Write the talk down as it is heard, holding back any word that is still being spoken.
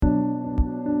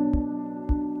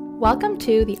Welcome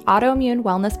to the Autoimmune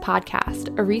Wellness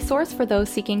Podcast, a resource for those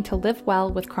seeking to live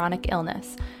well with chronic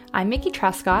illness. I'm Mickey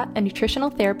Trescott, a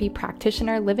nutritional therapy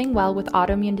practitioner living well with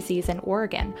autoimmune disease in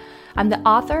Oregon. I'm the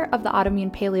author of the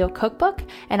Autoimmune Paleo Cookbook,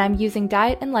 and I'm using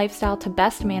diet and lifestyle to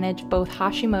best manage both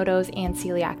Hashimoto's and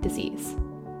celiac disease.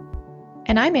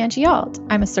 And I'm Angie Auld.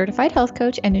 I'm a certified health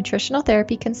coach and nutritional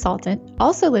therapy consultant,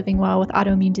 also living well with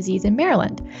autoimmune disease in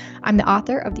Maryland. I'm the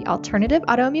author of the Alternative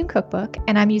Autoimmune Cookbook,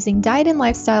 and I'm using diet and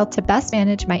lifestyle to best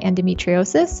manage my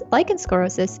endometriosis, lichen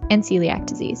sclerosus, and celiac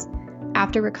disease.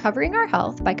 After recovering our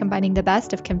health by combining the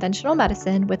best of conventional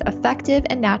medicine with effective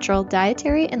and natural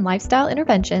dietary and lifestyle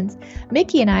interventions,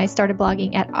 Mickey and I started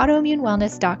blogging at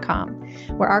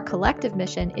autoimmunewellness.com, where our collective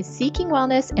mission is seeking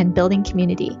wellness and building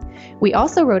community. We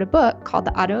also wrote a book called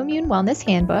the Autoimmune Wellness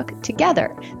Handbook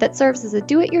together that serves as a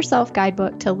do-it-yourself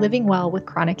guidebook to living well with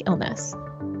chronic illness.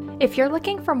 If you're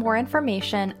looking for more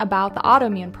information about the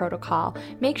autoimmune protocol,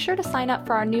 make sure to sign up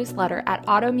for our newsletter at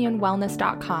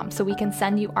autoimmunewellness.com so we can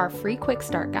send you our free quick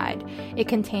start guide. It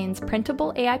contains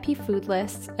printable AIP food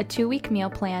lists, a 2-week meal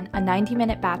plan, a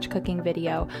 90-minute batch cooking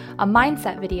video, a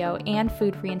mindset video, and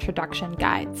food reintroduction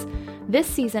guides. This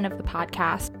season of the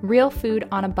podcast, Real Food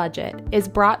on a Budget, is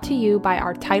brought to you by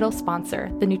our title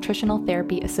sponsor, the Nutritional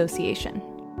Therapy Association.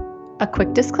 A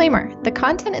quick disclaimer, the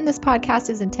content in this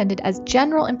podcast is intended as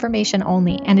general information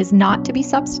only and is not to be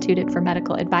substituted for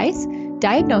medical advice,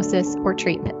 diagnosis, or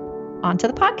treatment. On to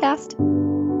the podcast.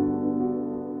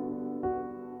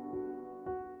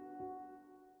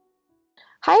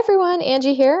 Hi everyone,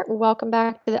 Angie here. Welcome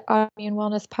back to the Autoimmune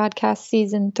Wellness Podcast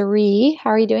Season 3.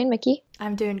 How are you doing, Mickey?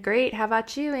 I'm doing great. How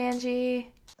about you,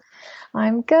 Angie?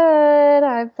 I'm good.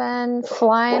 I've been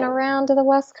flying around to the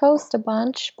West Coast a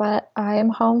bunch, but I am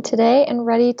home today and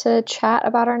ready to chat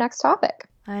about our next topic.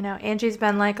 I know. Angie's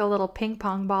been like a little ping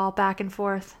pong ball back and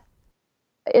forth.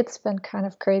 It's been kind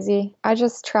of crazy. I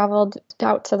just traveled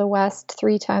out to the West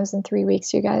 3 times in 3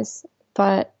 weeks, you guys,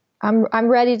 but I'm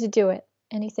ready to do it.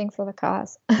 Anything for the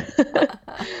cause.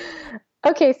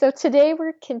 Okay, so today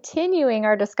we're continuing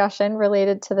our discussion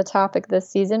related to the topic this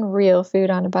season, real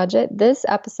food on a budget. This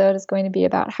episode is going to be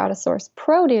about how to source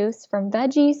produce from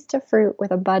veggies to fruit with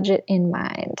a budget in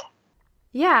mind.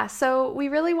 Yeah, so we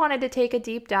really wanted to take a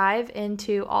deep dive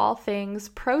into all things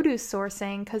produce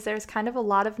sourcing because there's kind of a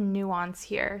lot of nuance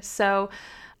here. So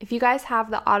if you guys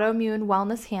have the Autoimmune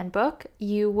Wellness Handbook,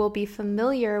 you will be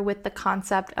familiar with the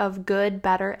concept of good,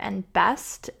 better, and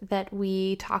best that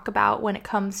we talk about when it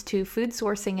comes to food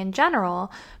sourcing in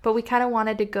general, but we kind of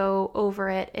wanted to go over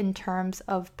it in terms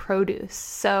of produce.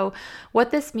 So what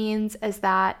this means is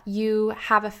that you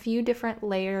have a few different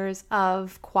layers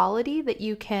of quality that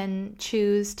you can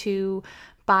choose to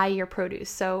buy your produce.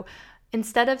 So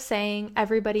instead of saying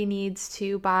everybody needs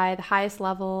to buy the highest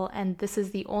level and this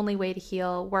is the only way to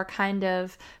heal, we're kind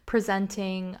of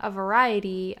presenting a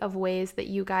variety of ways that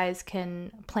you guys can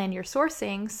plan your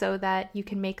sourcing so that you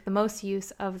can make the most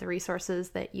use of the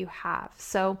resources that you have.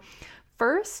 So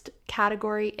first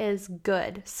category is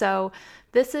good. So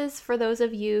this is for those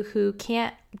of you who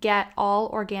can't get all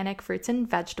organic fruits and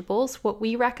vegetables. What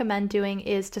we recommend doing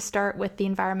is to start with the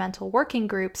Environmental Working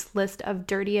Group's list of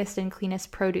dirtiest and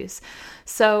cleanest produce.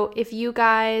 So if you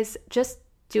guys just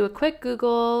do a quick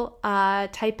Google,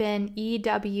 type in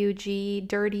EWG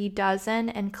Dirty Dozen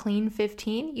and Clean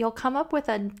 15, you'll come up with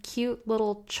a cute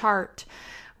little chart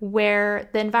where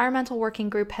the Environmental Working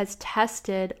Group has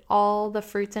tested all the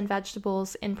fruits and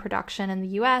vegetables in production in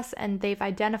the US, and they've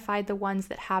identified the ones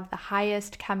that have the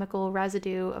highest chemical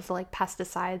residue of like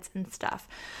pesticides and stuff.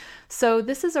 So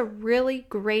this is a really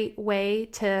great way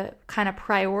to kind of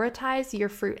prioritize your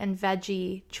fruit and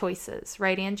veggie choices,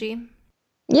 right, Angie?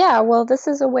 Yeah, well, this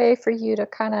is a way for you to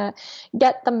kind of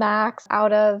get the max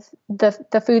out of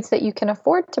the foods that you can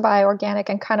afford to buy organic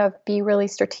and kind of be really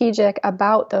strategic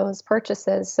about those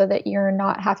purchases so that you're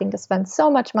not having to spend so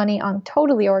much money on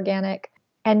totally organic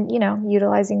and,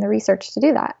 utilizing the research to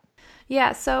do that.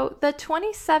 Yeah, so the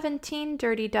 2017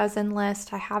 Dirty Dozen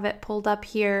list, I have it pulled up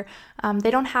here.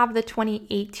 They don't have the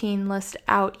 2018 list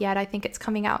out yet. I think it's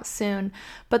coming out soon.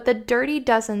 But the Dirty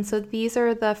Dozen, so these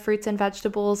are the fruits and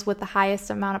vegetables with the highest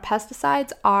amount of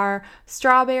pesticides, are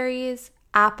strawberries,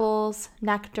 apples,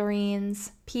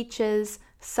 nectarines, peaches,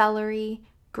 celery,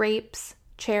 grapes,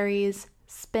 cherries,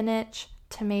 spinach,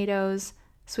 tomatoes,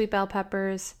 sweet bell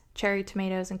peppers, cherry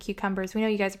tomatoes, and cucumbers. We know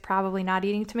you guys are probably not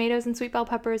eating tomatoes and sweet bell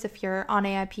peppers if you're on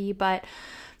AIP, but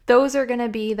those are going to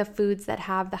be the foods that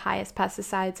have the highest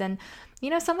pesticides. And,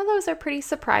 some of those are pretty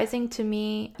surprising to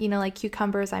me, like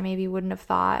cucumbers, I maybe wouldn't have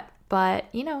thought, but,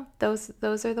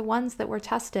 those are the ones that were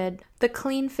tested. The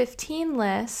Clean 15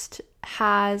 list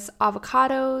has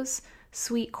avocados,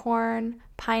 sweet corn,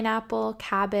 pineapple,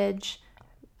 cabbage,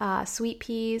 sweet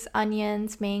peas,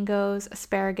 onions, mangoes,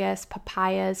 asparagus,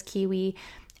 papayas, kiwi,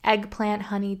 eggplant,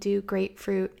 honeydew,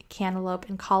 grapefruit, cantaloupe,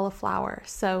 and cauliflower.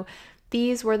 So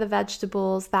these were the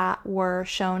vegetables that were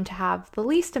shown to have the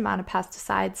least amount of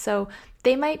pesticides, so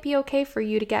they might be okay for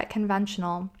you to get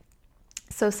conventional.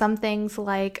 So some things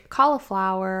like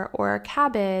cauliflower or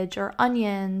cabbage or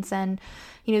onions, and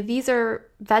these are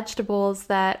vegetables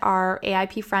that are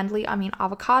AIP friendly. I mean,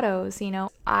 avocados,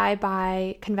 I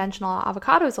buy conventional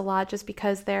avocados a lot just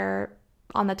because they're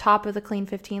on the top of the Clean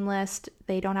 15 list.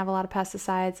 They don't have a lot of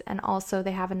pesticides, and also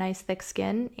they have a nice thick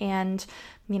skin, and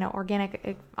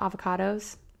organic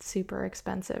avocados, super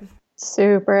expensive.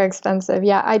 Super expensive.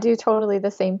 Yeah, I do totally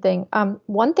the same thing.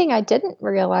 One thing I didn't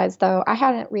realize, though, I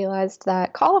hadn't realized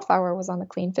that cauliflower was on the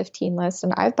Clean 15 list,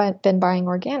 and I've been buying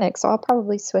organic, so I'll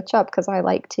probably switch up because I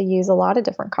like to use a lot of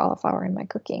different cauliflower in my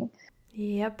cooking.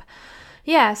 Yep.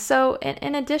 Yeah, so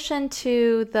in addition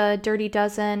to the Dirty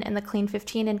Dozen and the Clean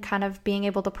 15 and kind of being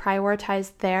able to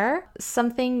prioritize there,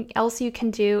 something else you can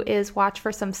do is watch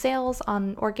for some sales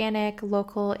on organic,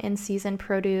 local, in-season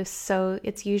produce. So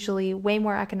it's usually way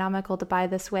more economical to buy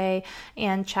this way,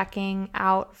 and checking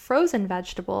out frozen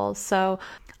vegetables. So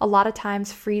a lot of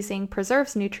times freezing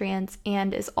preserves nutrients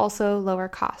and is also lower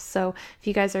cost. So if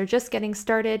you guys are just getting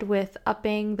started with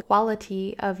upping the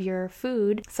quality of your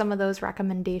food, some of those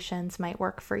recommendations might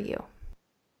work for you.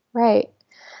 Right.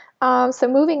 So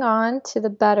moving on to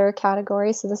the better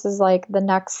category. So this is like the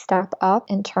next step up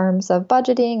in terms of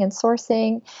budgeting and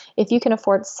sourcing. If you can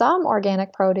afford some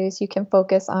organic produce, you can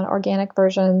focus on organic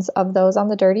versions of those on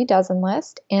the Dirty Dozen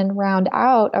list and round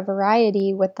out a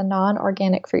variety with the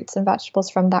non-organic fruits and vegetables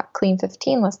from that Clean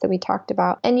 15 list that we talked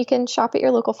about. And you can shop at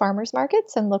your local farmers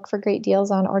markets and look for great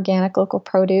deals on organic local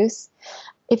produce.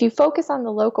 If you focus on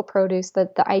the local produce, the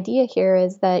idea here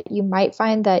is that you might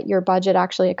find that your budget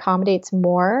actually accommodates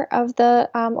more of the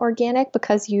organic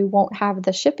because you won't have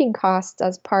the shipping costs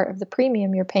as part of the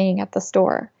premium you're paying at the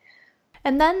store.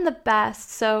 And then the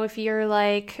best, so if you're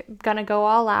like gonna go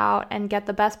all out and get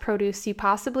the best produce you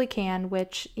possibly can,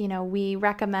 which, we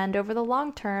recommend over the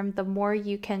long term, the more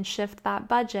you can shift that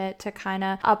budget to kind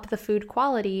of up the food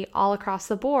quality all across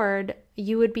the board,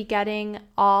 you would be getting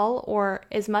all or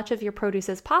as much of your produce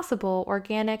as possible,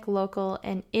 organic, local,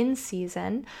 and in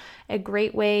season. A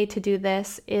great way to do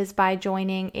this is by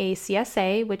joining a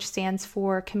CSA, which stands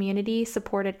for Community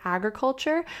Supported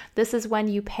Agriculture. This is when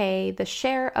you pay the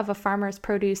share of a farmer's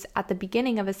produce at the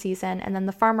beginning of a season, and then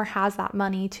the farmer has that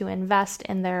money to invest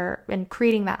in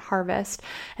creating that harvest.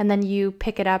 And then you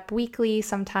pick it up weekly.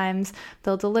 Sometimes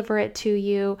they'll deliver it to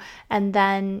you, and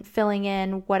then filling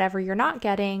in whatever you're not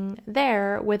getting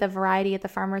there with a variety at the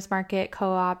farmer's market,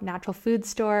 co-op, natural food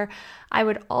store. I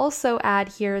would also add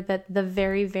here that the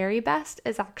very, very best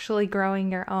is actually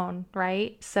growing your own,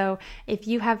 right? So if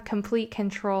you have complete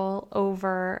control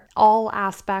over all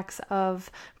aspects of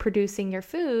producing your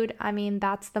food, I mean,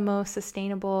 that's the most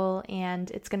sustainable, and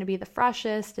it's going to be the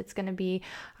freshest. It's going to be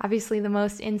obviously the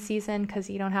most in season because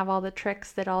you don't have all the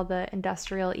tricks that all the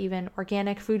industrial, even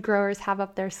organic food growers have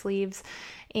up their sleeves.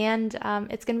 And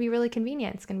it's going to be really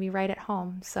convenient. It's going to be right at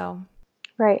home. So,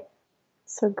 right.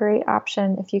 So great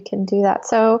option if you can do that.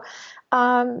 So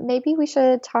maybe we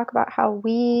should talk about how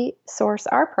we source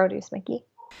our produce, Mickey.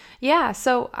 Yeah,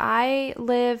 so I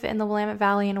live in the Willamette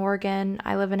Valley in Oregon.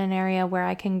 I live in an area where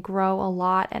I can grow a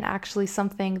lot, and actually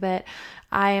something that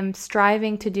I am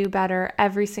striving to do better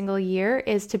every single year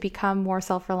is to become more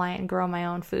self-reliant and grow my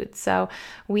own food. So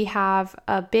we have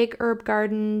a big herb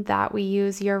garden that we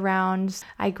use year-round.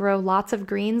 I grow lots of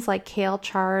greens like kale,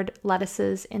 chard,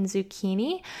 lettuces, and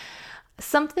zucchini.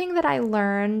 Something that I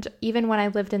learned even when I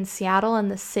lived in Seattle in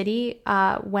the city,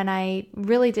 when I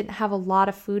really didn't have a lot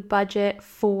of food budget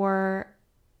for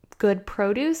good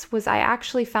produce, was I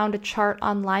actually found a chart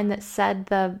online that said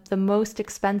the most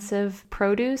expensive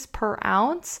produce per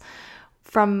ounce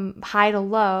from high to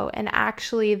low, and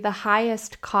actually the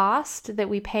highest cost that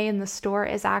we pay in the store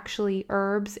is actually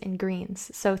herbs and greens.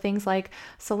 So things like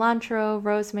cilantro,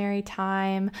 rosemary,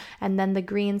 thyme, and then the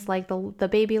greens like the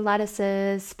baby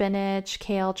lettuces, spinach,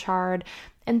 kale, chard.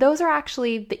 And those are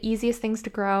actually the easiest things to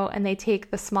grow, and they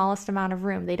take the smallest amount of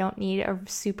room. They don't need a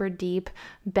super deep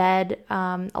bed.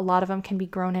 A lot of them can be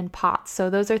grown in pots. So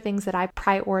those are things that I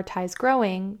prioritize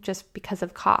growing just because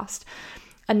of cost.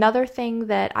 Another thing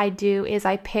that I do is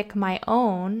I pick my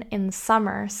own in the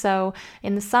summer. So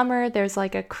in the summer, there's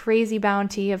like a crazy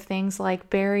bounty of things like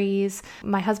berries.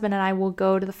 My husband and I will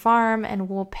go to the farm and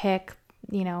we'll pick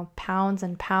pounds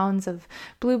and pounds of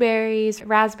blueberries,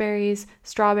 raspberries,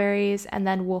 strawberries, and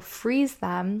then we'll freeze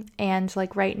them. And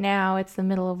like right now, it's the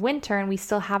middle of winter and we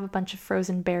still have a bunch of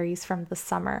frozen berries from the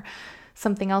summer.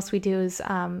 Something else we do is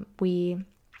we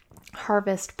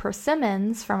harvest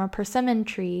persimmons from a persimmon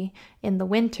tree in the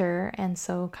winter, and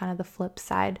so kind of the flip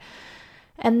side.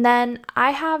 And then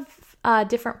I have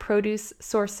different produce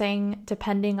sourcing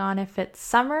depending on if it's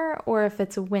summer or if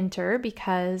it's winter,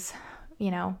 because,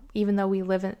 even though we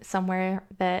live in somewhere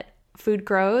that food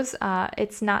grows,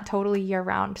 it's not totally year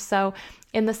round. So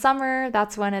in the summer,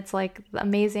 that's when it's like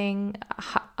amazing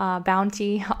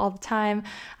bounty all the time.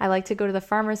 I like to go to the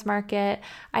farmer's market.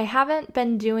 I haven't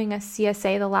been doing a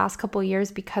CSA the last couple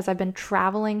years because I've been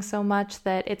traveling so much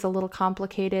that it's a little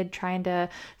complicated trying to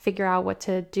figure out what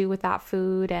to do with that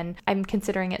food. And I'm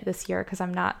considering it this year because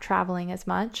I'm not traveling as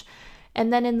much.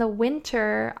 And then in the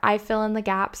winter, I fill in the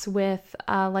gaps with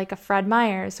like a Fred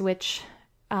Meyer's, which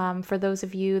for those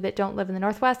of you that don't live in the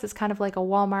Northwest, it's kind of like a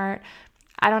Walmart.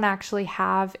 I don't actually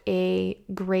have a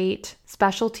great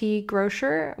specialty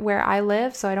grocer where I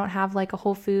live, so I don't have like a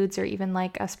Whole Foods or even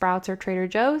like a Sprouts or Trader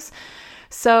Joe's.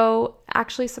 So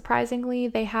actually, surprisingly,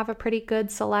 they have a pretty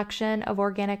good selection of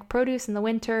organic produce in the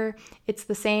winter. It's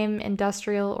the same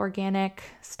industrial organic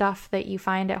stuff that you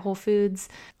find at Whole Foods.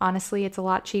 Honestly, it's a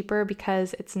lot cheaper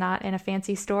because it's not in a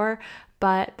fancy store,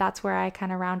 but that's where I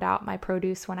kind of round out my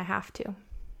produce when I have to.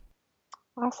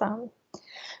 Awesome.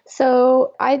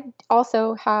 So I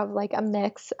also have like a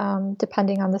mix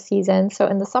depending on the season. So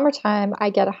in the summertime, I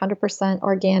get 100%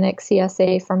 organic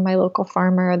CSA from my local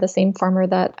farmer, the same farmer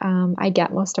that I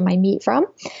get most of my meat from.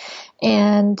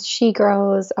 And she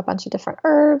grows a bunch of different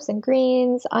herbs and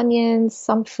greens, onions,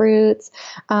 some fruits.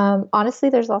 Honestly,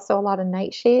 there's also a lot of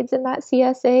nightshades in that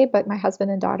CSA, but my husband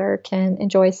and daughter can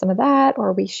enjoy some of that,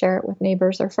 or we share it with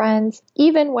neighbors or friends.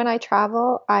 Even when I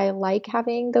travel, I like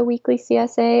having the weekly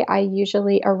CSA. I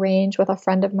usually arrange with a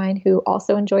friend of mine who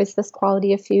also enjoys this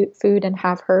quality of food and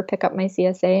have her pick up my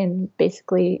CSA and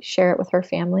basically share it with her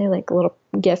family, like a little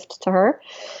gift to her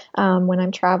when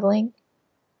I'm traveling.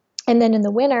 And then in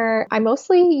the winter, I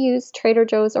mostly use Trader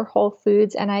Joe's or Whole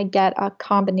Foods, and I get a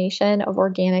combination of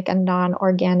organic and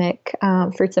non-organic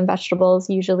fruits and vegetables,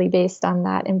 usually based on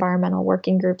that Environmental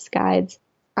Working Group's guides.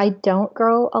 I don't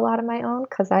grow a lot of my own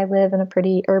because I live in a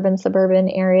pretty urban, suburban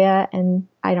area, and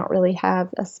I don't really have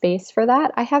a space for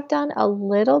that. I have done a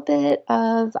little bit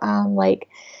of like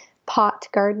pot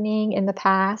gardening in the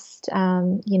past,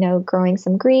 growing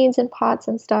some greens in pots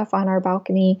and stuff on our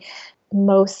balcony.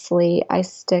 Mostly I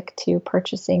stick to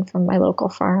purchasing from my local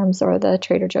farms or the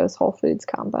Trader Joe's Whole Foods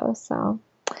combo. So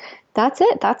that's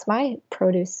it. That's my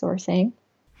produce sourcing.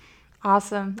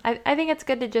 Awesome. I think it's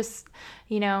good to just,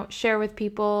 share with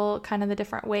people kind of the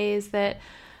different ways that,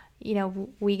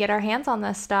 we get our hands on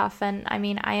this stuff. And I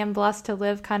mean, I am blessed to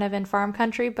live kind of in farm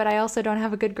country, but I also don't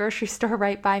have a good grocery store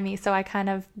right by me. So I kind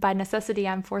of, by necessity,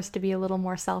 I'm forced to be a little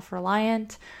more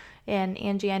self-reliant. And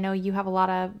Angie, I know you have a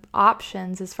lot of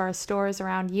options as far as stores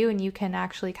around you, and you can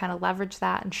actually kind of leverage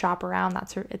that and shop around.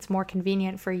 It's more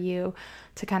convenient for you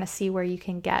to kind of see where you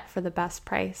can get for the best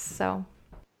price. So,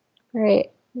 Right.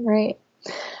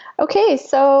 Okay,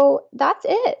 so that's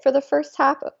it for the first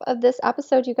half of this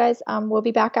episode, you guys. We'll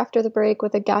be back after the break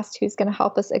with a guest who's going to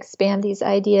help us expand these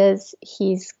ideas.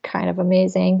 He's kind of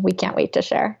amazing. We can't wait to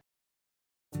share.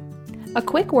 A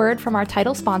quick word from our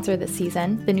title sponsor this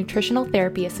season, the Nutritional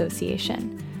Therapy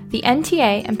Association. The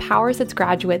NTA empowers its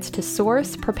graduates to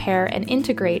source, prepare, and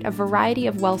integrate a variety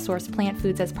of well-sourced plant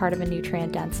foods as part of a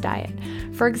nutrient-dense diet.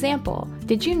 For example,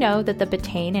 did you know that the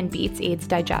betaine in beets aids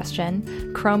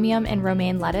digestion, chromium in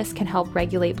romaine lettuce can help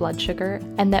regulate blood sugar,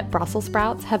 and that Brussels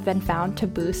sprouts have been found to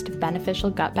boost beneficial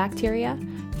gut bacteria?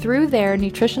 Through their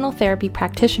Nutritional Therapy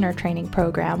Practitioner Training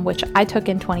Program, which I took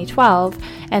in 2012,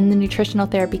 and the Nutritional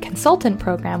Therapy Consultant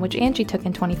Program, which Angie took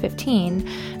in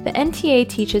 2015, the NTA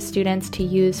teaches students to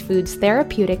use foods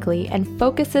therapeutically and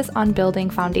focuses on building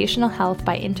foundational health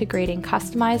by integrating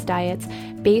customized diets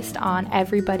based on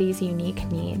everybody's unique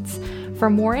needs. For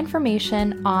more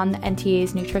information on the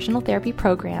NTA's nutritional therapy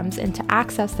programs and to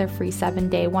access their free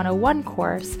 7-day 101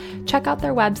 course, check out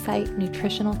their website,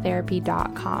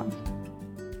 nutritionaltherapy.com.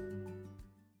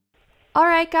 All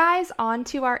right, guys, on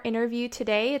to our interview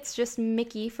today. It's just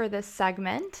Mickey for this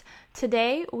segment.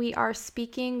 Today, we are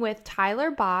speaking with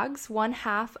Tyler Boggs, one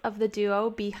half of the duo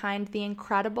behind the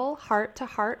incredible Heart to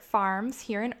Heart Farms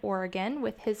here in Oregon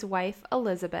with his wife,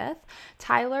 Elizabeth.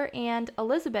 Tyler and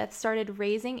Elizabeth started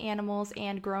raising animals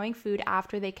and growing food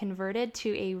after they converted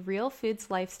to a real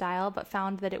foods lifestyle, but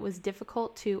found that it was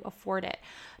difficult to afford it.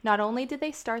 Not only did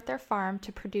they start their farm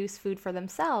to produce food for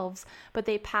themselves, but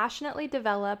they passionately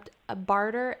developed a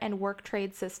barter and work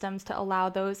trade systems to allow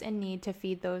those in need to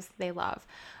feed those they love.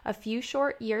 A few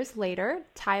short years later,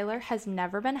 Tyler has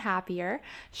never been happier,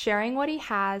 sharing what he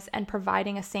has and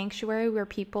providing a sanctuary where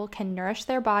people can nourish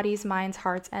their bodies, minds,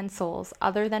 hearts, and souls.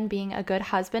 Other than being a good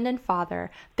husband and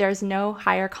father, there's no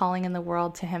higher calling in the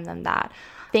world to him than that.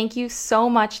 Thank you so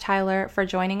much, Tyler, for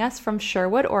joining us from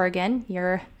Sherwood, Oregon,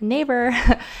 your neighbor.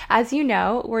 As you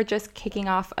know, we're just kicking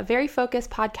off a very focused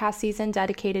podcast season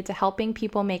dedicated to helping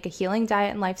people make a healing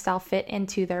diet and lifestyle fit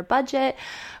into their budget.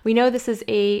 We know this is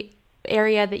a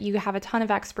area that you have a ton of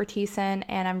expertise in,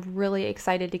 and I'm really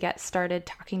excited to get started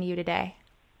talking to you today.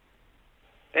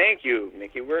 Thank you,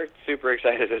 Nikki. We're super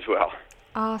excited as well.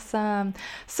 Awesome.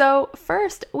 So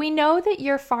first, we know that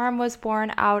your farm was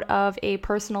born out of a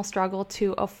personal struggle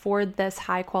to afford this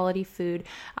high quality food.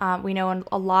 We know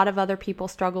a lot of other people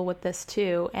struggle with this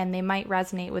too, and they might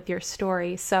resonate with your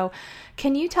story. So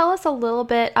can you tell us a little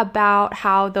bit about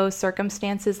how those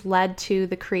circumstances led to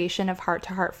the creation of Heart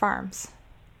to Heart Farms?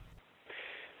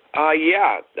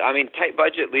 Yeah. I mean, tight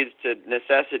budget leads to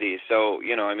necessity. So,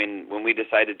 when we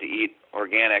decided to eat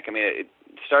organic, it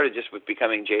started just with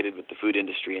becoming jaded with the food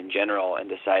industry in general and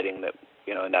deciding that,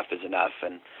 enough is enough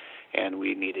and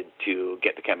we needed to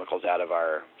get the chemicals out of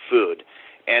our food.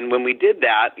 And when we did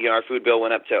that, our food bill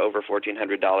went up to over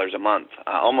 $1,400 a month,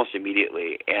 almost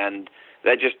immediately. And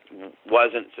that just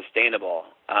wasn't sustainable.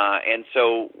 And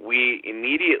so we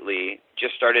immediately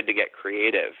just started to get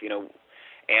creative,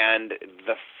 and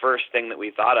the first thing that we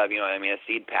thought of, a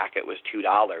seed packet was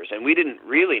 $2, and we didn't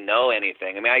really know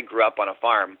anything. I grew up on a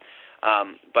farm,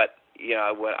 but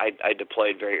when I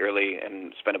deployed very early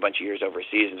and spent a bunch of years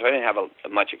overseas, and so I didn't have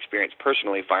much experience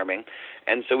personally farming.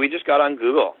 And so we just got on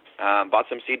Google, bought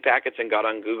some seed packets and got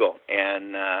on Google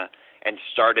and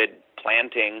started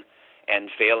planting and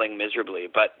failing miserably.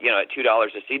 But at $2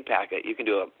 a seed packet, you can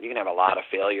have a lot of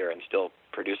failure and still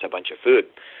produce a bunch of food.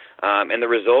 And the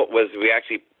result was we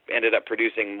actually ended up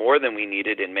producing more than we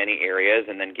needed in many areas,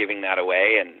 and then giving that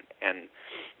away. And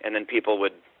then people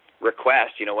would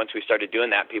request. Once we started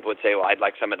doing that, people would say, "Well, I'd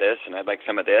like some of this, and I'd like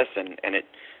some of this," and it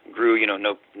grew.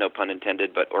 No pun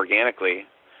intended, but organically.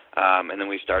 And then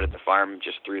we started the farm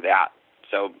just through that.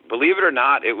 So believe it or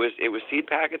not, it was seed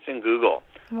packets and Google.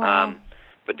 Wow.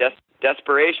 But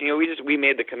desperation. We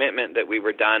made the commitment that we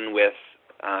were done with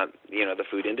the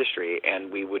food industry,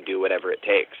 and we would do whatever it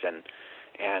takes. And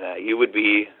you would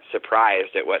be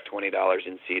surprised at what $20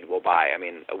 in seed will buy.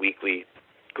 A weekly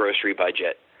grocery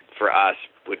budget for us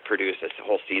would produce a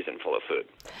whole season full of food.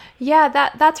 Yeah,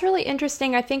 that's really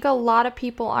interesting. I think a lot of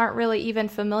people aren't really even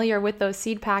familiar with those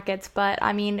seed packets, but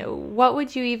what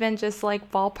would you even just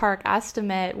ballpark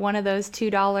estimate one of those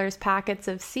 $2 packets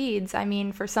of seeds?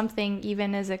 For something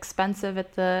even as expensive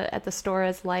at the store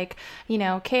as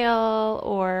kale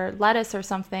or lettuce or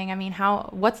something.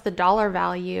 What's the dollar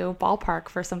value ballpark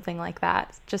for something like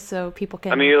that? Just so people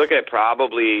can. You're looking at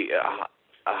probably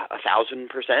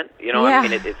 1,000%.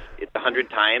 It's 100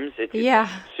 times. It's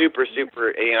super.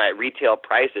 At retail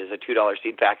prices, a $2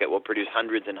 seed packet will produce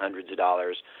hundreds and hundreds of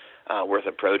dollars worth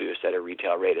of produce at a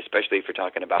retail rate, especially if you're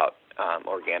talking about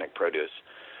organic produce.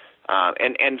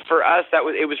 And for us,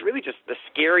 it was really just the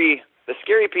scary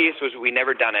piece was we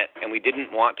never done it, and we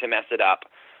didn't want to mess it up.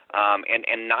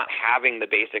 And not having the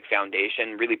basic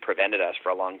foundation really prevented us for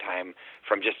a long time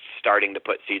from just starting to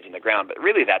put seeds in the ground. But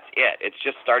really, that's it. It's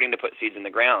just starting to put seeds in the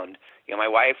ground. My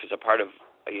wife is a part of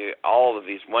all of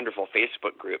these wonderful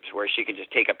Facebook groups where she can just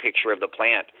take a picture of the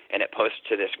plant and it posts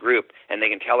to this group, and they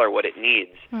can tell her what it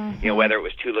needs. Mm-hmm. Whether it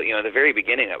was too, at the very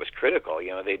beginning, that was critical.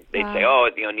 They'd say, oh,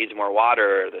 it needs more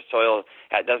water, or the soil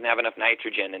doesn't have enough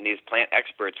nitrogen, and these plant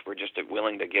experts were just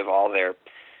willing to give all their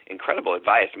incredible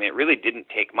advice. It really didn't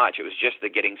take much. It was just the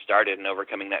getting started and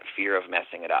overcoming that fear of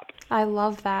messing it up. I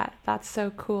love that. That's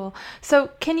so cool. So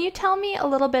can you tell me a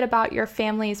little bit about your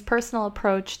family's personal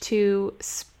approach to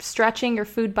stretching your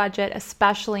food budget,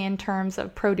 especially in terms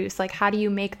of produce? How do you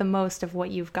make the most of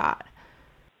what you've got?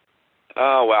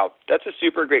 Oh, wow. That's a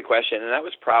super great question, and that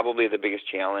was probably the biggest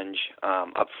challenge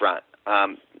up front.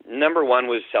 Number one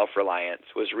was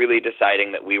self-reliance, was really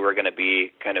deciding that we were going to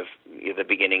be kind of the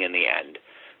beginning and the end,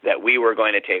 that we were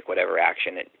going to take whatever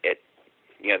action it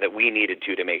that we needed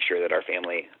to make sure that our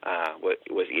family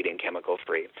was eating chemical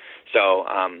free. So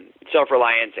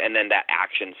self-reliance, and then that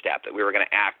action step that we were going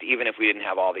to act even if we didn't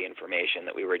have all the information,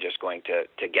 that we were just going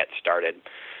to get started.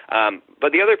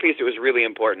 But the other piece that was really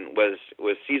important was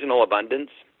seasonal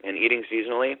abundance and eating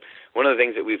seasonally. One of the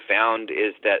things that we've found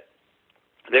is that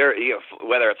there,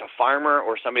 whether it's a farmer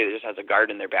or somebody that just has a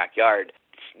garden in their backyard,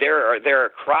 there are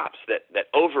crops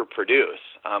that overproduce.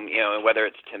 And whether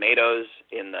it's tomatoes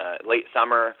in the late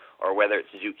summer or whether it's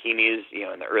zucchinis,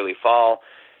 in the early fall,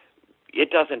 it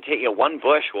doesn't take, one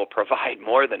bush will provide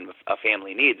more than a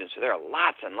family needs. And so there are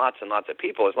lots and lots and lots of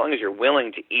people, as long as you're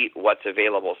willing to eat what's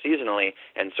available seasonally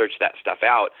and search that stuff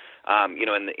out.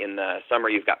 In the summer,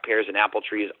 you've got pears and apple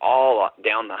trees all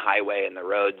down the highway and the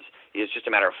roads. It's just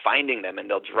a matter of finding them, and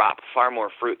they'll drop far more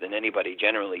fruit than anybody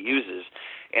generally uses.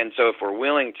 And so if we're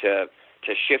willing to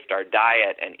shift our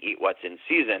diet and eat what's in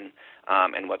season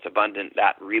and what's abundant,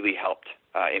 that really helped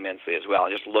immensely as well.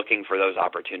 Just looking for those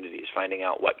opportunities, finding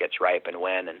out what gets ripe and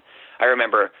when. And I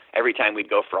remember every time we'd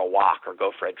go for a walk or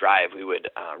go for a drive, we would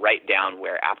write down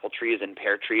where apple trees and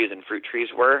pear trees and fruit trees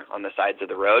were on the sides of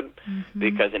the road,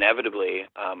 because inevitably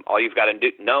all you've got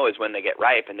to know is when they get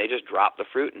ripe, and they just drop the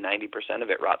fruit and 90% of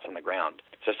it rots on the ground.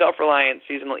 So self-reliance,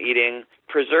 seasonal eating,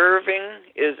 preserving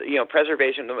is,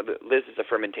 preservation. Liz is a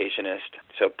fermentationist,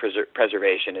 so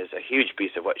preservation is a huge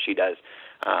piece of what she does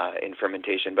in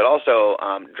fermentation, but also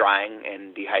drying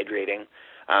and dehydrating,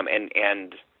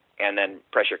 and then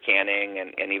pressure canning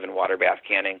and even water bath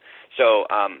canning. So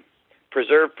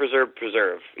preserve.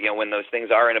 When those things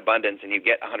are in abundance and you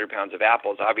get 100 pounds of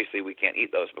apples, obviously we can't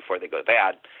eat those before they go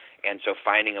bad. And so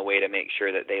finding a way to make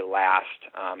sure that they last,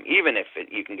 even if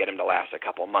you can get them to last a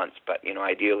couple months, but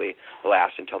ideally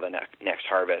last until the next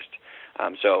harvest.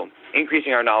 So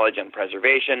increasing our knowledge on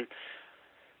preservation.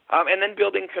 And then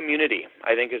building community,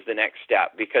 I think, is the next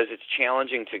step, because it's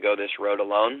challenging to go this road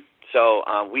alone. So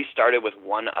we started with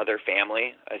one other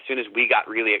family. As soon as we got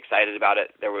really excited about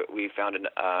it, we found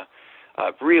a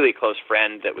really close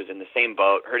friend that was in the same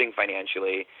boat, hurting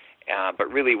financially,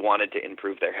 but really wanted to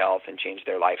improve their health and change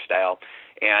their lifestyle.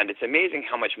 And it's amazing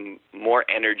how much more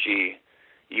energy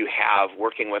you have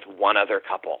working with one other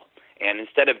couple. And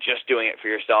instead of just doing it for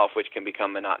yourself, which can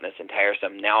become monotonous and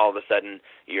tiresome, now all of a sudden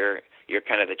you're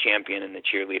kind of the champion and the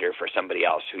cheerleader for somebody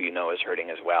else who is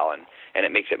hurting as well, and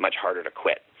it makes it much harder to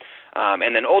quit.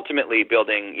 And then ultimately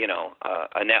building,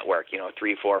 a network,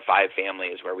 3, 4, 5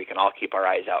 families where we can all keep our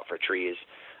eyes out for trees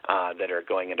that are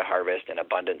going into harvest and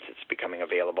abundance that's becoming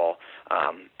available.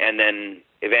 And then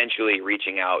eventually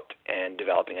reaching out and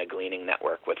developing a gleaning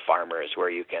network with farmers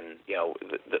where you can,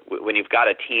 when you've got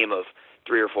a team of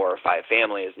 3 or 4 or 5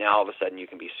 families, now all of a sudden you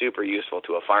can be super useful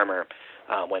to a farmer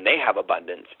when they have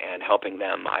abundance, and helping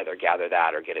them either gather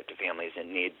that or get it to families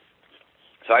in need.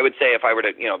 So I would say if I were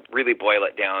to, really boil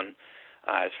it down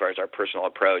as far as our personal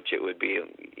approach, it would be,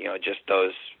 just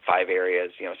those 5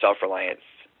 areas, self-reliance,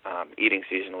 eating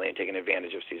seasonally and taking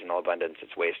advantage of seasonal abundance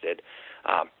that's wasted,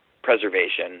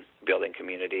 preservation, building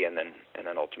community, and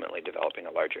then ultimately developing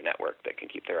a larger network that can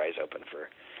keep their eyes open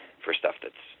for stuff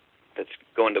that's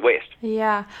going to waste.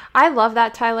 Yeah, I love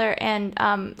that, Tyler. And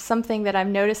something that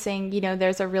I'm noticing,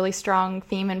 there's a really strong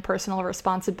theme in personal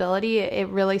responsibility. It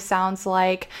really sounds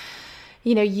like,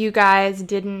 you guys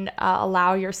didn't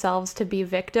allow yourselves to be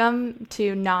victim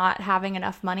to not having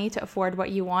enough money to afford what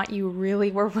you want. You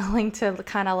really were willing to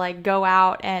kind of go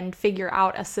out and figure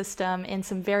out a system in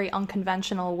some very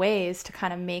unconventional ways to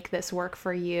kind of make this work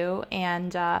for you.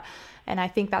 And I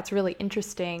think that's really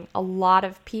interesting. A lot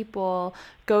of people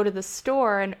go to the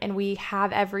store and we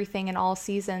have everything in all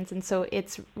seasons. And so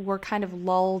we're kind of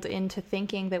lulled into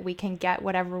thinking that we can get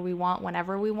whatever we want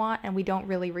whenever we want. And we don't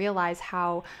really realize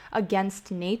how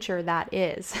against nature that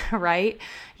is, right?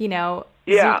 Yeah.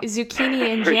 Zucchini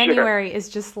in January is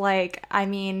just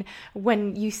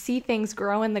when you see things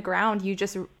grow in the ground, you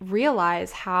just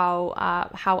realize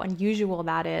how unusual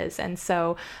that is. And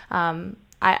so,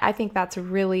 I think that's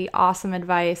really awesome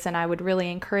advice, and I would really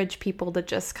encourage people to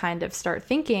just kind of start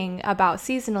thinking about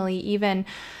seasonally even,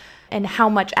 and how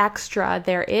much extra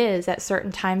there is at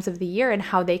certain times of the year and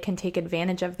how they can take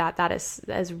advantage of that. That is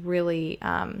really,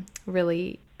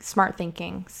 really smart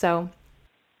thinking. So,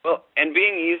 well, and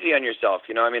being easy on yourself,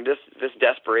 this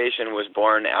desperation was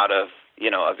born out of,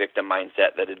 a victim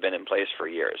mindset that had been in place for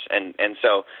years. And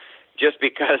so just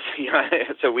because,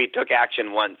 so we took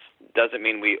action once doesn't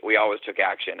mean we always took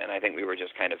action. And I think we were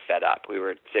just kind of fed up. We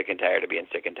were sick and tired of being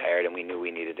sick and tired, and we knew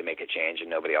we needed to make a change, and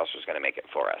nobody else was going to make it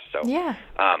for us. So, yeah.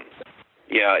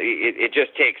 It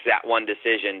just takes that one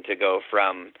decision to go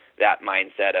from that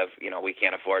mindset of, we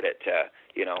can't afford it to,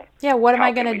 yeah, what am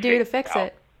I going to do to fix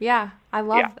it? Yeah. I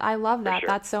love that. Sure.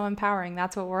 That's so empowering.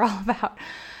 That's what we're all about.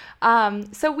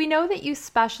 So we know that you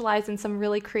specialize in some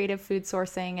really creative food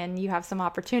sourcing and you have some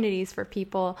opportunities for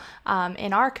people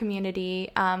in our community.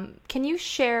 Can you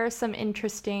share an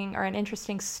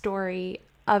interesting story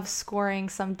of scoring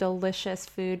some delicious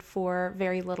food for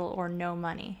very little or no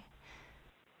money?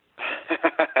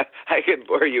 I could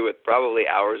bore you with probably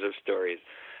hours of stories.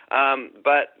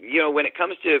 But, when it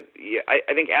comes to,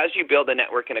 I think as you build a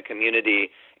network in a community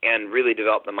and really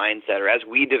develop the mindset, or as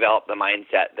we developed the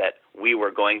mindset that we were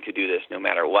going to do this no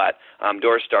matter what,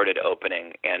 doors started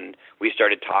opening, and we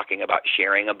started talking about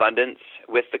sharing abundance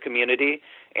with the community,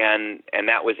 and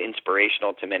that was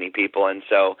inspirational to many people. And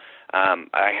so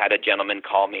I had a gentleman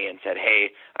call me and said,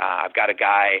 hey, I've got a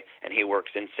guy, and he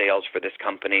works in sales for this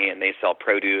company, and they sell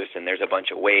produce, and there's a bunch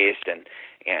of waste, and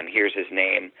here's his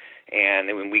name. And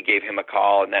then when we gave him a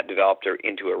call, and that developed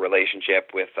into a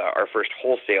relationship with our first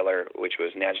wholesaler, which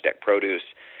was NASDAQ Produce.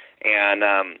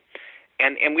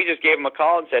 And we just gave him a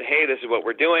call and said, hey, this is what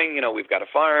we're doing. We've got a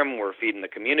farm. We're feeding the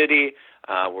community.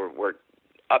 We're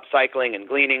upcycling and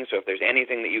gleaning. So if there's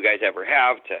anything that you guys ever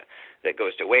have that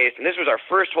goes to waste. And this was our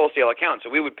first wholesale account. So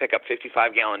we would pick up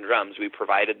 55-gallon drums. We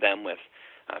provided them with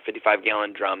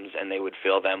 55-gallon drums, and they would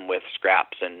fill them with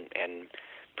scraps and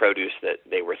produce that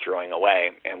they were throwing away,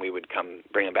 and we would come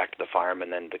bring them back to the farm,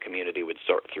 and then the community would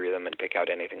sort through them and pick out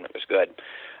anything that was good.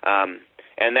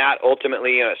 And that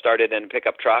ultimately started in a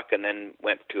pickup truck, and then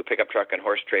went to a pickup truck and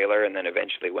horse trailer, and then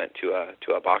eventually went to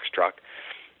a box truck.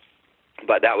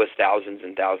 But that was thousands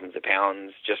and thousands of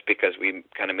pounds, just because we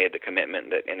kind of made the commitment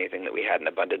that anything that we had in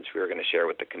abundance we were going to share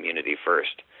with the community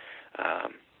first.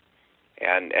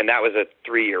 And that was a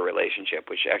 3-year relationship,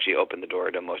 which actually opened the door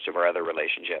to most of our other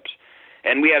relationships.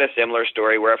 And we had a similar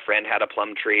story where a friend had a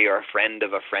plum tree, or a friend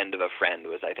of a friend of a friend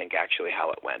was, I think, actually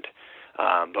how it went.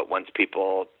 But once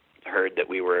people heard that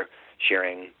we were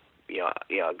sharing,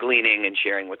 gleaning and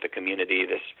sharing with the community,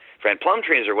 this friend, plum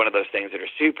trees are one of those things that are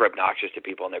super obnoxious to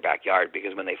people in their backyard,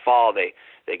 because when they fall, they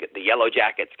get the yellow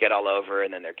jackets get all over,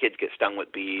 and then their kids get stung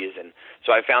with bees. And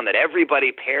so I found that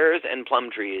everybody, pears and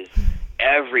plum trees,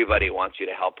 everybody wants you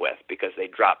to help with, because they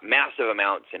drop massive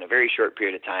amounts in a very short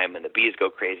period of time, and the bees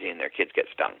go crazy and their kids get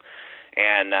stung.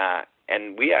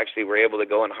 And we actually were able to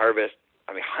go and harvest,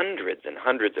 hundreds and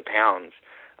hundreds of pounds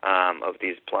of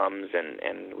these plums,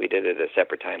 and we did it at a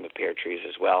separate time with pear trees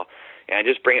as well. And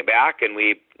just bring it back, and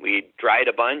we dried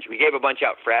a bunch. We gave a bunch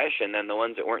out fresh, and then the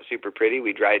ones that weren't super pretty,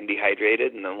 we dried and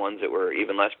dehydrated, and the ones that were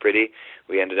even less pretty,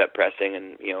 we ended up pressing,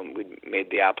 and we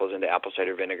made the apples into apple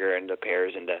cider vinegar, and the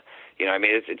pears into,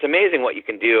 it's amazing what you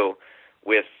can do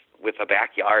with a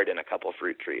backyard and a couple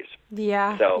fruit trees.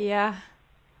 Yeah. So, yeah.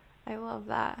 I love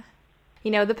that.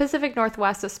 The Pacific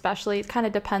Northwest especially, it kind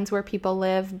of depends where people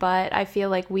live, but I feel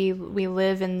like we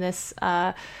live in this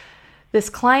this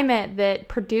climate that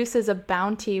produces a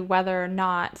bounty whether or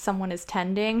not someone is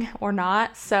tending or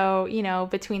not. So,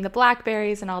 between the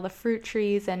blackberries and all the fruit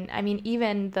trees, and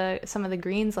even some of the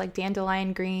greens like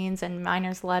dandelion greens and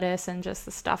miner's lettuce, and just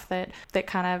the stuff that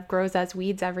kind of grows as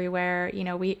weeds everywhere,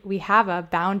 we have a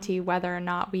bounty whether or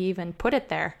not we even put it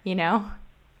there,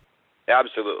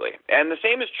 Absolutely. And the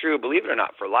same is true, believe it or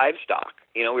not, for livestock.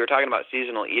 We were talking about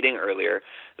seasonal eating earlier.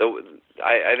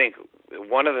 I think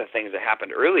one of the things that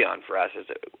happened early on for us is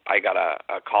that I got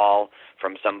a call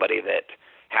from somebody that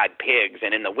had pigs,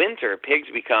 and in the winter, pigs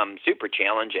become super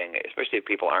challenging, especially if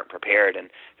people aren't prepared. And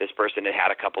this person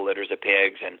had a couple litters of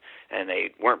pigs, and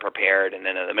they weren't prepared, and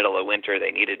then in the middle of winter,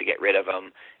 they needed to get rid of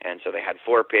them, and so they had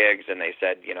 4 pigs, and they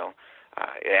said,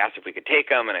 they asked if we could take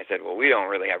them, and I said, well, we don't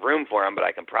really have room for them, but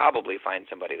I can probably find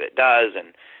somebody that does.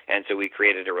 And so we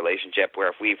created a relationship where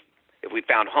if we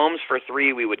found homes for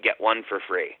 3, we would get 1 for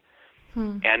free.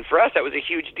 And for us, that was a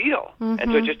huge deal.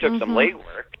 And so it just took some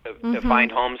legwork to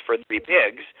find homes for 3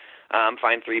 pigs,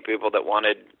 find 3 people that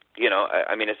wanted,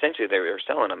 essentially they were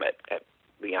selling them at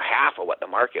half of what the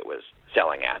market was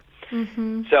selling at.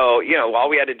 So, all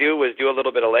we had to do was do a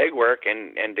little bit of legwork,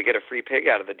 and to get a free pig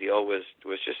out of the deal was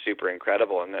just super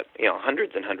incredible, and that,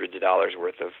 hundreds and hundreds of dollars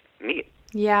worth of meat.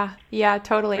 Yeah,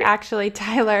 totally. Actually,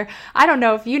 Tyler, I don't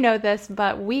know if you know this,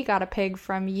 but we got a pig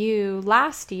from you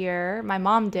last year. My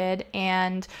mom did,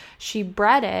 and she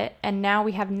bred it, and now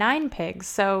we have 9 pigs.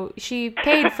 So she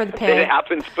paid for the pig. It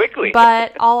happens quickly.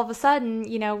 But all of a sudden,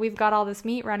 we've got all this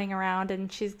meat running around,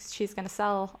 and she's going to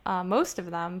sell most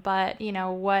of them. But,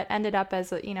 what ended up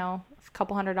as a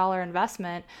couple $100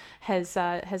 investment has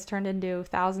turned into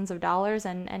thousands of dollars,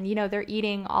 and they're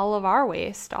eating all of our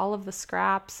waste, all of the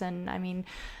scraps, and running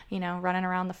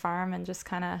around the farm and just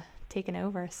kind of taking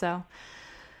over. So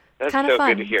that's kind of so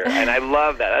fun. Good to hear, and I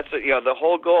love that. That's the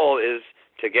whole goal is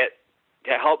to get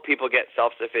to help people get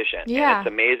self-sufficient. Yeah. And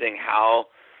it's amazing how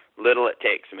little it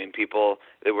takes. I mean, people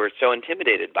that were so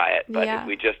intimidated by it, but if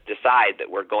we just decide that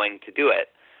we're going to do it,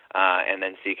 and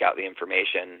then seek out the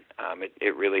information,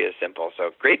 it really is simple.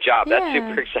 So great job. Yeah. That's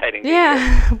super exciting.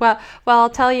 Yeah. Well, I'll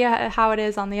tell you how it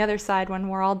is on the other side when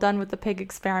we're all done with the pig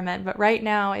experiment. But right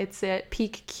now it's at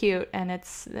peak cute, and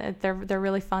they're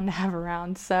really fun to have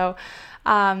around. So,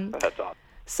 that's awesome.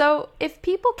 So if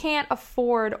people can't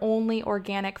afford only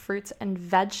organic fruits and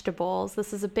vegetables,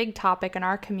 this is a big topic in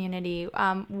our community.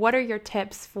 What are your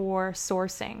tips for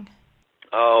sourcing?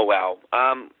 Oh, wow.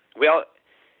 Well,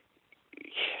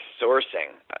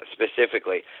 sourcing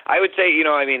specifically, I would say,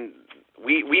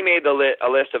 we made a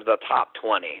list of the top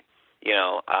 20.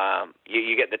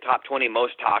 You get the top 20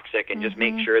 most toxic, and just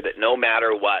make sure that no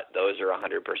matter what, those are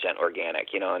 100% organic.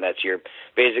 And that's your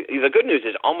basic. The good news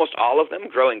is almost all of them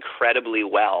grow incredibly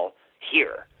well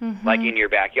here, like in your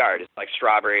backyard. It's like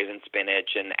strawberries and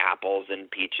spinach and apples and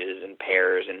peaches and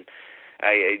pears and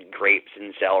grapes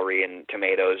and celery and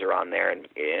tomatoes are on there, and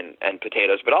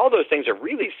potatoes. But all those things are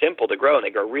really simple to grow, and they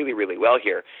grow really, really well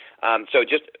here. So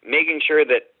just making sure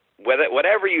that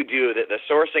whatever you do, that the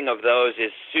sourcing of those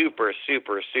is super,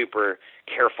 super, super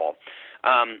careful.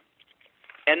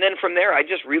 And then from there, I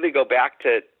just really go back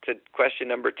to question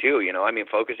number 2,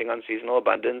 focusing on seasonal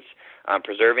abundance,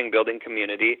 preserving, building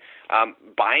community,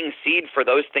 buying seed for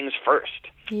those things first.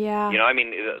 Yeah.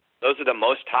 Those are the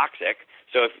most toxic.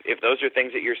 So if those are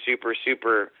things that you're super,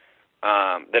 super,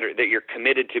 that you're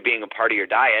committed to being a part of your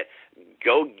diet,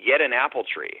 go get an apple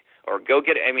tree, or go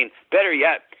get, better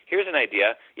yet, here's an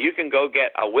idea. You can go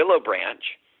get a willow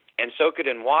branch and soak it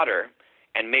in water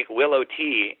and make willow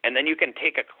tea, and then you can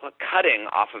take a cutting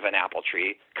off of an apple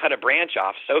tree, cut a branch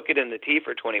off, soak it in the tea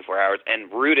for 24 hours, and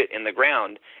root it in the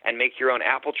ground and make your own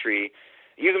apple tree.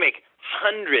 You can make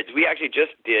hundreds. We actually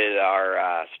just did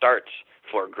our starts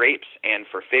for grapes and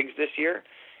for figs this year.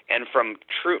 And from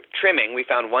trimming, we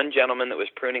found one gentleman that was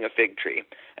pruning a fig tree,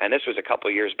 and this was a couple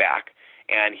years back,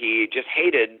 and he just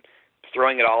hated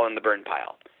throwing it all in the burn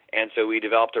pile. And so we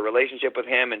developed a relationship with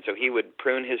him, and so he would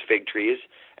prune his fig trees,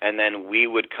 and then we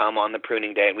would come on the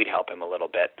pruning day, and we'd help him a little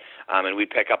bit, and we'd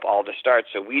pick up all the starts.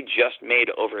 So we just made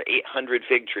over 800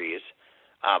 fig trees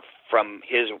from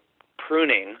his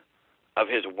pruning of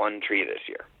his one tree this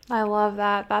year. I love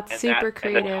that. That's super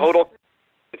creative. And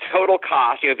the total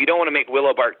cost, if you don't want to make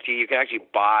willow bark tea, you can actually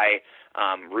buy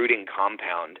rooting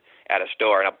compound at a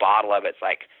store, and a bottle of it's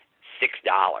like $6.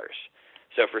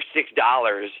 So for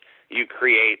 $6, you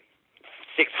create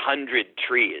 600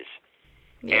 trees.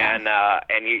 Yeah.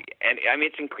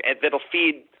 It'll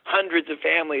feed hundreds of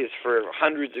families for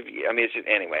hundreds of years.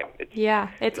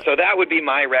 So that would be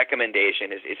my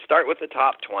recommendation: is start with the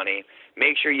top 20.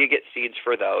 Make sure you get seeds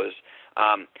for those.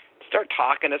 Start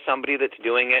talking to somebody that's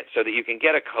doing it, so that you can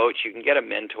get a coach, you can get a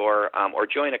mentor, or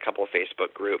join a couple of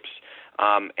Facebook groups,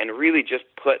 and really just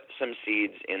put some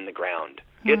seeds in the ground.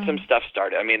 Get some stuff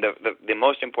started. The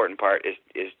most important part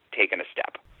is taking a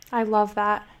step. I love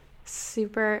that.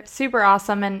 Super, super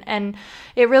awesome. And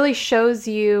it really shows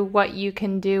you what you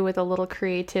can do with a little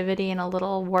creativity and a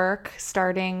little work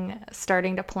starting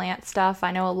to plant stuff.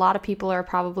 I know a lot of people are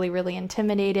probably really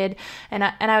intimidated. And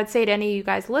I would say to any of you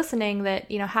guys listening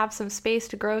that, have some space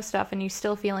to grow stuff and you're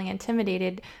still feeling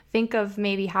intimidated, think of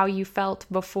maybe how you felt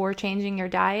before changing your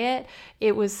diet.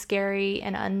 It was scary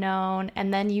and unknown,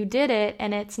 and then you did it,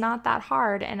 and it's not that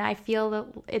hard. And I feel that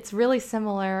it's really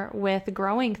similar with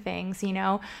growing things.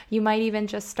 You might even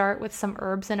just start with some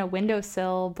herbs in a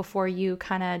windowsill before you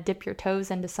kind of dip your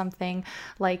toes into something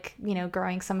like,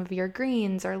 growing some of your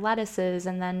greens or lettuces,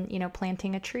 and then,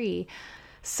 planting a tree.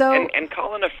 So and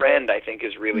calling a friend, I think,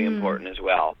 is really important as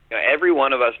well. Every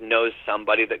one of us knows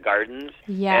somebody that gardens.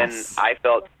 Yes. And I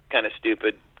felt kind of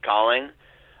stupid calling,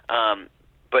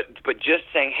 but just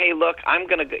saying, hey, look,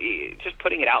 just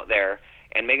putting it out there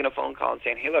and making a phone call and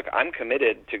saying, hey, look, I'm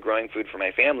committed to growing food for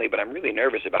my family, but I'm really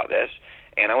nervous about this,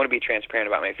 and I want to be transparent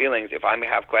about my feelings. If I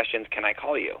have questions, can I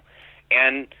call you?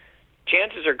 And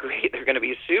chances are great they're going to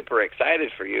be super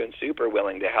excited for you and super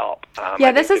willing to help.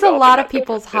 This is a lot of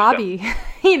people's hobby,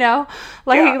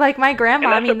 like my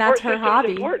grandma. That's her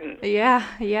hobby. Important. Yeah.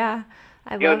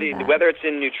 I love that. Whether it's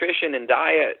in nutrition and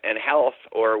diet and health,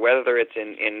 or whether it's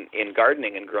in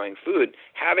gardening and growing food,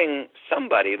 having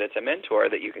somebody that's a mentor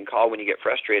that you can call when you get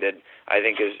frustrated, I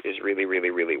think is really,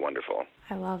 really, really wonderful.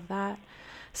 I love that.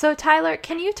 So, Tyler,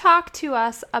 can you talk to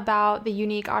us about the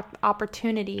unique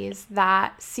opportunities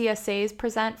that CSAs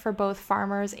present for both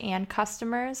farmers and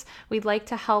customers? We'd like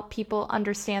to help people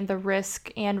understand the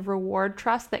risk and reward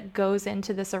trust that goes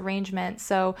into this arrangement.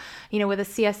 So, with a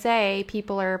CSA,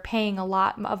 people are paying a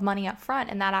lot of money up front,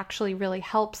 and that actually really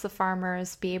helps the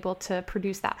farmers be able to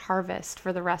produce that harvest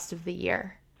for the rest of the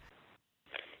year.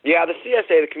 Yeah, the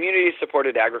CSA, the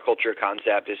community-supported agriculture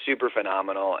concept, is super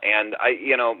phenomenal, and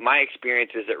my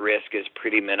experience is that risk is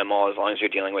pretty minimal as long as you're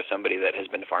dealing with somebody that has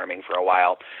been farming for a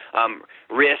while.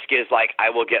 Risk is like, I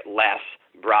will get less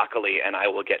broccoli and I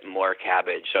will get more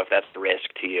cabbage. So if that's the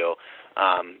risk to you,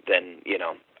 then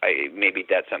maybe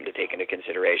that's something to take into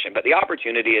consideration. But the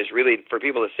opportunity is really for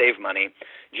people to save money.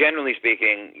 Generally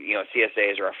speaking,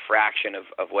 CSAs are a fraction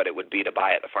of what it would be to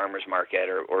buy at the farmer's market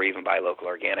or even buy local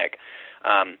organic.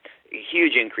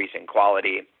 Huge increase in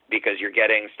quality because you're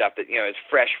getting stuff that is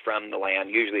fresh from the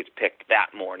land. Usually it's picked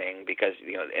that morning because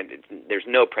and there's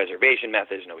no preservation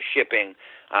methods, no shipping.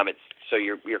 So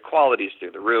your quality is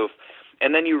through the roof,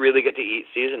 and then you really get to eat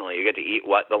seasonally. You get to eat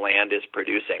what the land is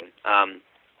producing.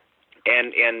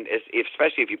 And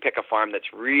especially if you pick a farm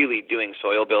that's really doing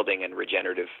soil building and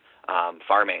regenerative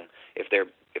farming, if they're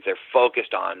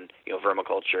focused on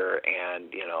vermiculture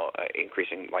and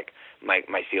increasing like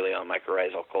mycelial and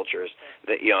mycorrhizal cultures,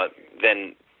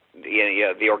 then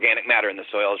the organic matter in the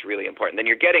soil is really important. Then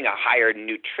you're getting a higher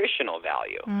nutritional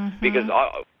value because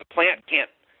the plant can't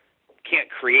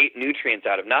create nutrients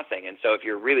out of nothing. And so if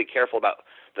you're really careful about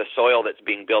the soil that's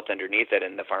being built underneath it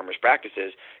and the farmer's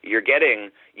practices, you're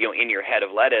getting, in your head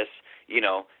of lettuce,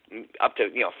 up to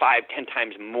 5-10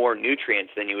 times more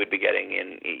nutrients than you would be getting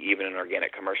in even an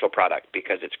organic commercial product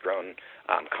because it's grown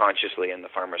consciously and the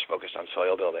farmer's focused on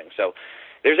soil building. So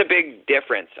there's a big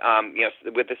difference.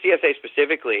 With the CSA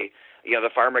specifically, the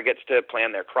farmer gets to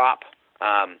plan their crop,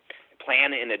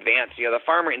 plan in advance. The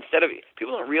farmer,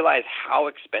 people don't realize how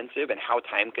expensive and how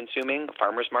time-consuming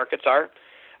farmers markets are.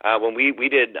 When we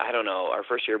did, our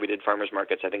first year we did farmers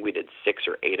markets, I think we did 6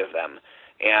 or 8 of them.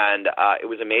 And it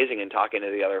was amazing in talking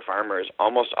to the other farmers.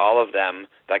 Almost all of them,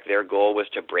 like their goal was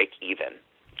to break even.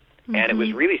 And it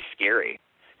was really scary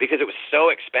because it was so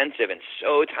expensive and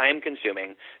so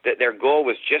time-consuming that their goal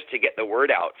was just to get the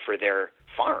word out for their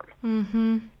farm.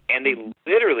 And they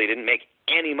literally didn't make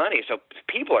any money. So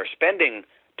people are spending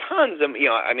tons of,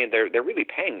 they're really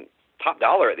paying top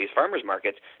dollar at these farmers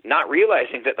markets, not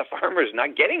realizing that the farmer is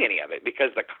not getting any of it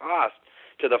because the cost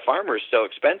to the farmer is so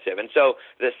expensive. And so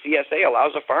the CSA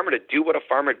allows a farmer to do what a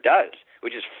farmer does,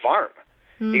 which is farm.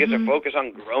 He gets to focus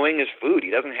on growing his food.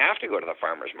 He doesn't have to go to the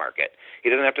farmer's market. He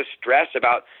doesn't have to stress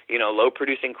about,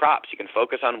 low-producing crops. He can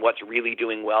focus on what's really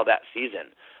doing well that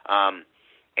season. And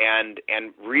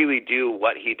really do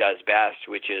what he does best,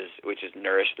 which is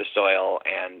nourish the soil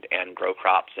and grow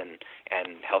crops and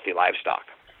healthy livestock.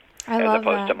 I love as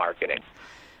opposed that. to marketing.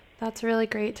 That's really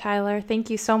great, Tyler.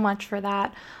 Thank you so much for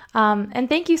that. And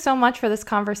thank you so much for this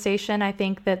conversation. I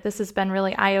think that this has been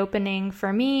really eye-opening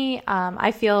for me.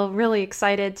 I feel really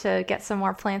excited to get some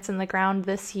more plants in the ground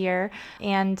this year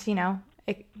and,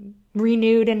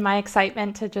 renewed in my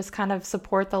excitement to just kind of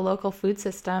support the local food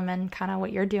system and kind of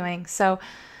what you're doing. So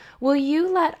will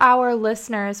you let our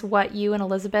listeners what you and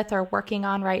Elizabeth are working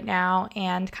on right now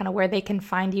and kind of where they can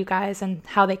find you guys and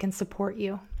how they can support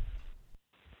you?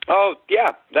 Oh,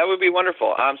 yeah, that would be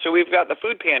wonderful. So we've got the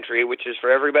food pantry, which is for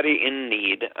everybody in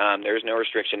need. There's no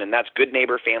restriction, and that's Good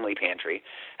Neighbor Family Pantry,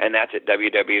 and that's at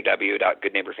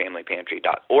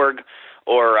www.goodneighborfamilypantry.org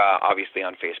or obviously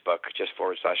on Facebook, just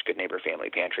 /Good Neighbor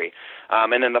Family Pantry.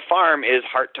 And then the farm is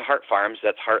Heart to Heart Farms.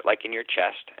 That's heart like in your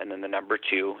chest, and then the number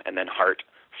 2, and then Heart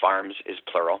Farms is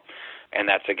plural. And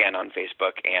that's, again, on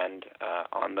Facebook and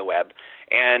on the web.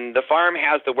 And the farm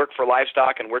has the Work for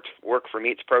Livestock and Work for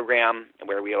Meats program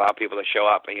where we allow people to show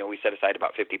up. We set aside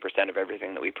about 50% of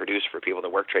everything that we produce for people to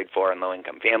work trade for and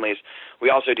low-income families. We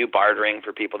also do bartering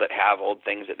for people that have old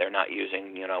things that they're not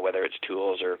using, whether it's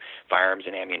tools or firearms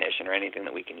and ammunition or anything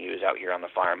that we can use out here on the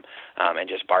farm, and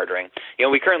just bartering.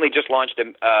 We currently just launched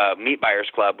a Meat Buyers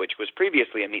Club, which was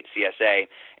previously a Meat CSA,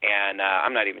 and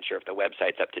I'm not even sure if the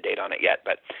website's up to date on it yet,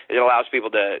 but it allows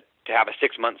people to have a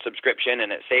 6-month subscription,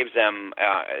 and it saves them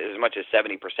as much as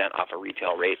 70% off of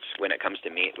retail rates when it comes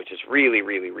to meat, which is really,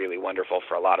 really, really wonderful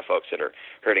for a lot of folks that are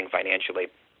hurting financially.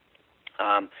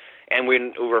 And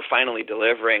we're finally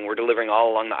delivering. We're delivering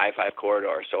all along the I-5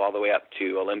 corridor, so all the way up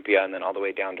to Olympia and then all the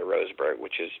way down to Roseburg,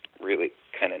 which is really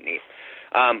kind of neat.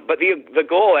 But the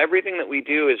goal, everything that we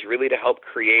do is really to help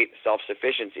create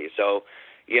self-sufficiency. So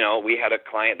we had a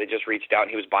client that just reached out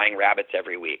and he was buying rabbits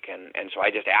every week. And so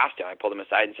I just asked him, I pulled him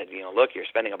aside and said, look, you're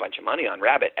spending a bunch of money on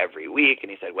rabbit every week.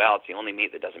 And he said, well, it's the only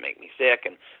meat that doesn't make me sick.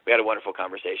 And we had a wonderful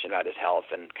conversation about his health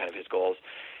and kind of his goals.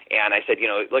 And I said,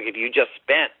 look, if you just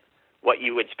spent what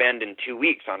you would spend in 2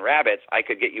 weeks on rabbits, I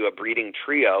could get you a breeding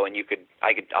trio, and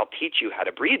I'll teach you how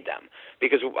to breed them.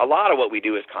 Because a lot of what we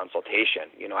do is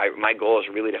consultation. My goal is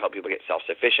really to help people get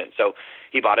self-sufficient. So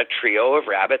he bought a trio of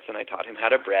rabbits, and I taught him how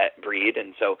to breed.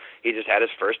 And so he just had his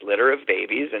first litter of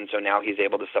babies, and so now he's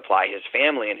able to supply his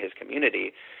family and his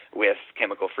community with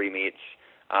chemical-free meats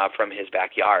from his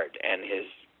backyard, and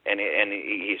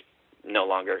he's no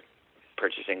longer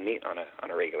purchasing meat on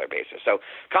a regular basis. So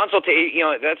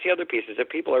that's the other piece, is if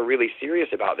people are really serious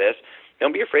about this,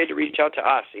 don't be afraid to reach out to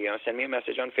us. Send me a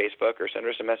message on Facebook or send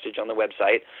us a message on the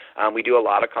website. We do a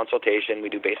lot of consultation. We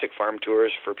do basic farm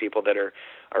tours for people that are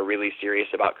really serious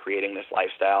about creating this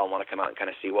lifestyle and want to come out and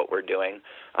kind of see what we're doing.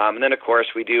 And then, of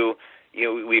course, we do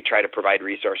we try to provide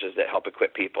resources that help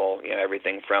equip people,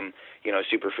 everything from,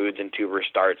 superfoods and tuber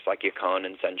starts like Yacon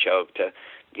and Sunchoke to,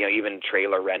 even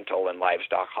trailer rental and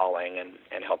livestock hauling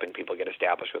and helping people get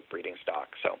established with breeding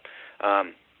stock. So,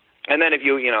 and then if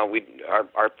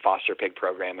our foster pig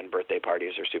program and birthday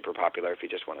parties are super popular if you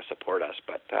just want to support us.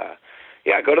 But,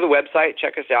 go to the website,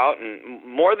 check us out. And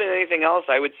more than anything else,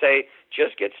 I would say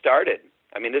just get started.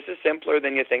 I mean, this is simpler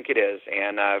than you think it is,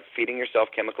 and feeding yourself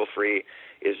chemical-free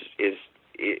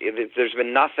there's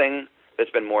been nothing that's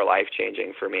been more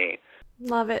life-changing for me.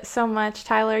 Love it so much,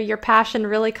 Tyler. Your passion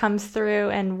really comes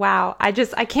through, and wow, I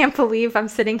can't believe I'm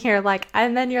sitting here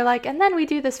and then you're like, and then we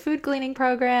do this food gleaning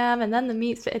program, and then the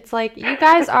meat. It's like, you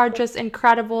guys are just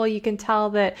incredible. You can tell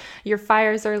that your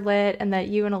fires are lit and that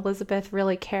you and Elizabeth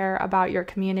really care about your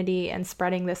community and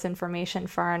spreading this information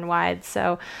far and wide.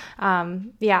 So,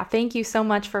 thank you so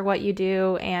much for what you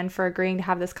do and for agreeing to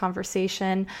have this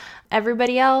conversation.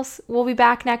 Everybody else, we'll be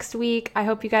back next week. I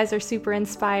hope you guys are super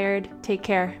inspired. Take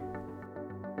care.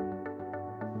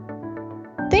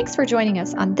 Thanks for joining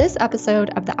us on this episode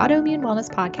of the Autoimmune Wellness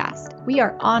Podcast. We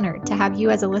are honored to have you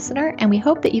as a listener, and we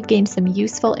hope that you've gained some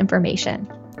useful information.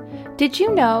 Did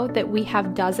you know that we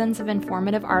have dozens of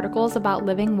informative articles about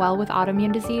living well with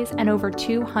autoimmune disease and over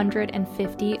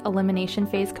 250 elimination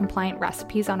phase compliant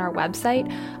recipes on our website,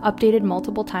 updated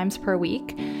multiple times per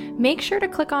week? Make sure to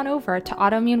click on over to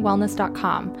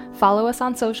autoimmunewellness.com, follow us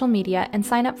on social media, and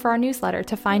sign up for our newsletter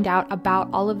to find out about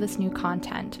all of this new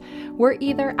content. We're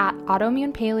either at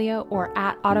Autoimmune Paleo or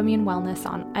at Autoimmune Wellness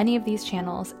on any of these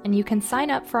channels, and you can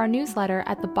sign up for our newsletter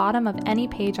at the bottom of any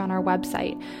page on our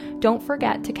website. Don't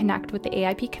forget to connect with the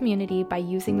AIP community by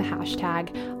using the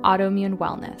hashtag Autoimmune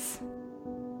Wellness.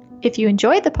 If you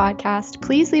enjoyed the podcast,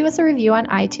 please leave us a review on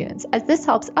iTunes, as this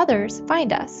helps others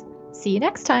find us. See you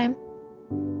next time.